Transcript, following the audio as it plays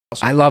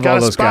I love all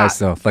those guys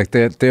though. Like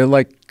they're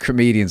like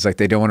comedians. Like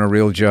they don't want a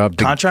real job.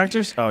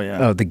 Contractors? Oh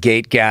yeah. Oh, the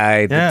gate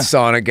guy, the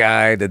sauna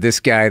guy, the this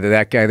guy, the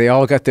that guy. They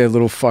all got their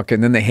little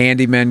fucking. Then the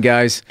handyman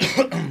guys.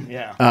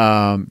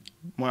 Yeah.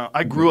 Well,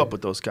 I grew up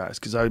with those guys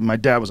because my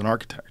dad was an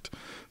architect.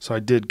 So I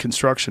did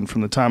construction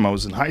from the time I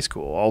was in high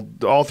school.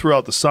 All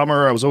throughout the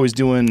summer, I was always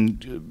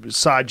doing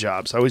side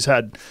jobs. I always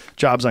had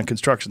jobs on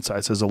construction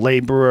sites as a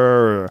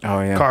laborer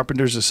or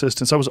carpenter's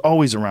assistant. So I was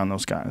always around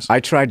those guys. I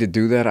tried to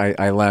do that.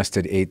 I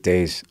lasted 8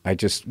 days.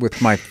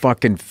 With my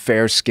fucking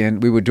fair skin,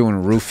 we were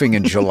doing roofing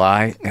in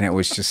July, and it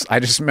was just,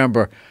 I just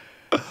remember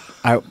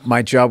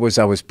my job was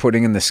I was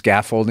putting in the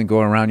scaffolding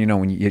going around, you know,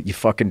 when you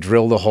fucking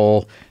drill the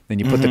hole, then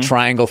you put the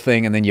triangle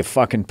thing, and then you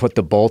fucking put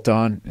the bolt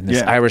on. And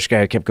this Irish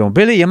guy kept going,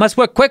 Billy, you must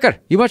work quicker.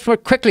 You must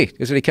work quickly.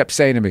 Is what he kept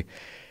saying to me.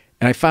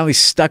 And I finally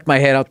stuck my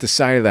head out the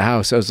side of the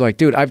house. I was like,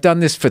 dude, I've done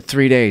this for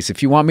 3 days.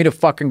 If you want me to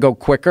fucking go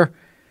quicker,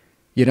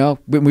 you know,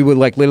 we were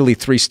like literally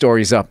 3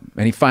 stories up.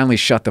 And he finally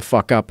shut the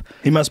fuck up.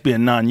 He must be a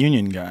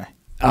non-union guy.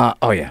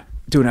 Oh, yeah.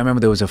 Dude, I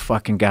remember there was a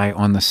fucking guy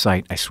on the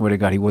site. I swear to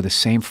God, he wore the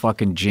same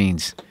fucking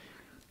jeans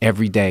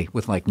every day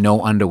with like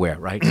no underwear,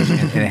 right? And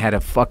it had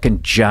a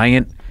fucking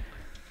giant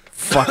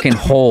fucking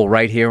hole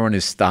right here on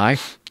his thigh.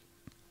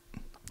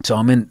 So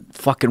I'm in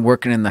fucking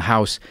working in the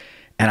house,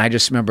 and I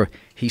just remember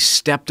he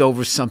stepped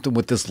over something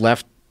with his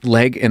left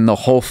leg, and the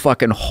whole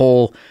fucking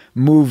hole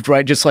moved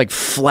right, just like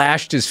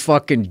flashed his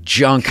fucking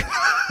junk.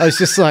 I was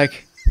just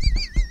like,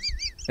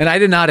 and I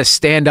didn't know how to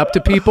stand up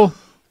to people.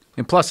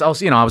 And plus, I was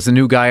the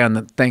new guy on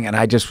the thing, and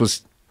I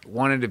just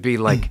wanted to be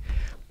like,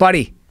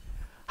 buddy,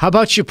 how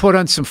about you put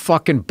on some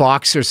fucking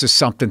boxers or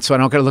something so I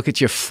don't got to look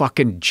at your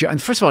fucking junk?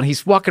 First of all,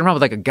 he's walking around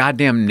with like a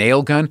goddamn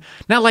nail gun.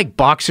 Not like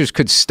boxers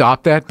could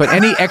stop that, but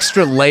any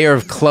extra layer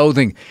of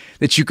clothing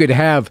that you could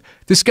have.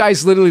 This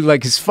guy's literally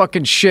like his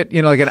fucking shit,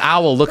 you know, like an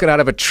owl looking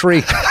out of a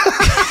tree.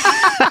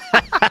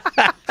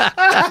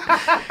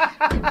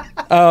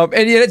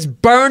 And yet it's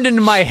burned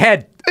into my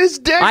head. His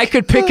dick. I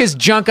could pick his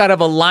junk out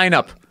of a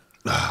lineup.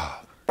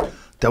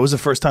 That was the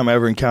first time I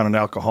ever encountered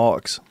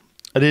alcoholics.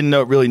 I didn't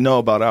really know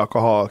about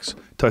alcoholics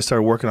until I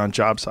started working on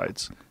job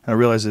sites. And I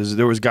realized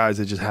there was guys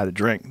that just had a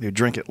drink. They would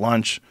drink at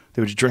lunch.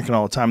 They were just drinking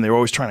all the time. They were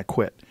always trying to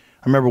quit.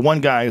 I remember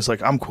one guy was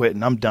like, I'm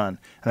quitting. I'm done.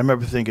 And I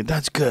remember thinking,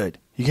 that's good.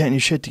 You're getting your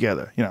shit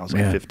together. You know, I was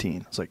like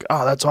 15. I was like,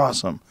 oh, that's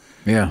awesome.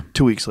 Yeah.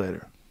 2 weeks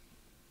later,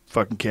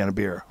 fucking can of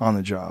beer on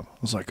the job. I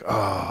was like,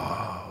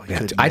 oh.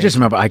 Yeah, I just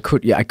remember I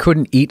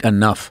couldn't eat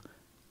enough.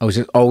 I was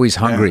just always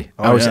hungry.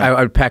 Yeah.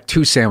 I would pack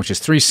 2 sandwiches,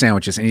 3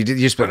 sandwiches, and you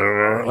just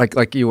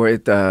like you were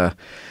at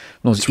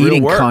those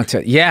eating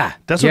contest. Yeah,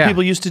 that's what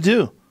people used to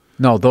do.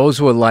 No, those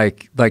were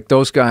like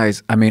those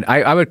guys. I mean,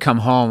 I would come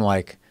home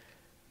like it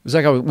was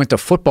like I went to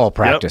football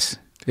practice.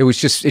 It was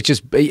just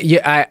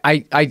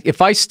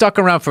if I stuck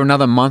around for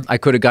another month, I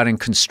could have got in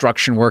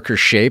construction worker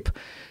shape.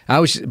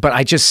 But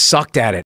I just sucked at it.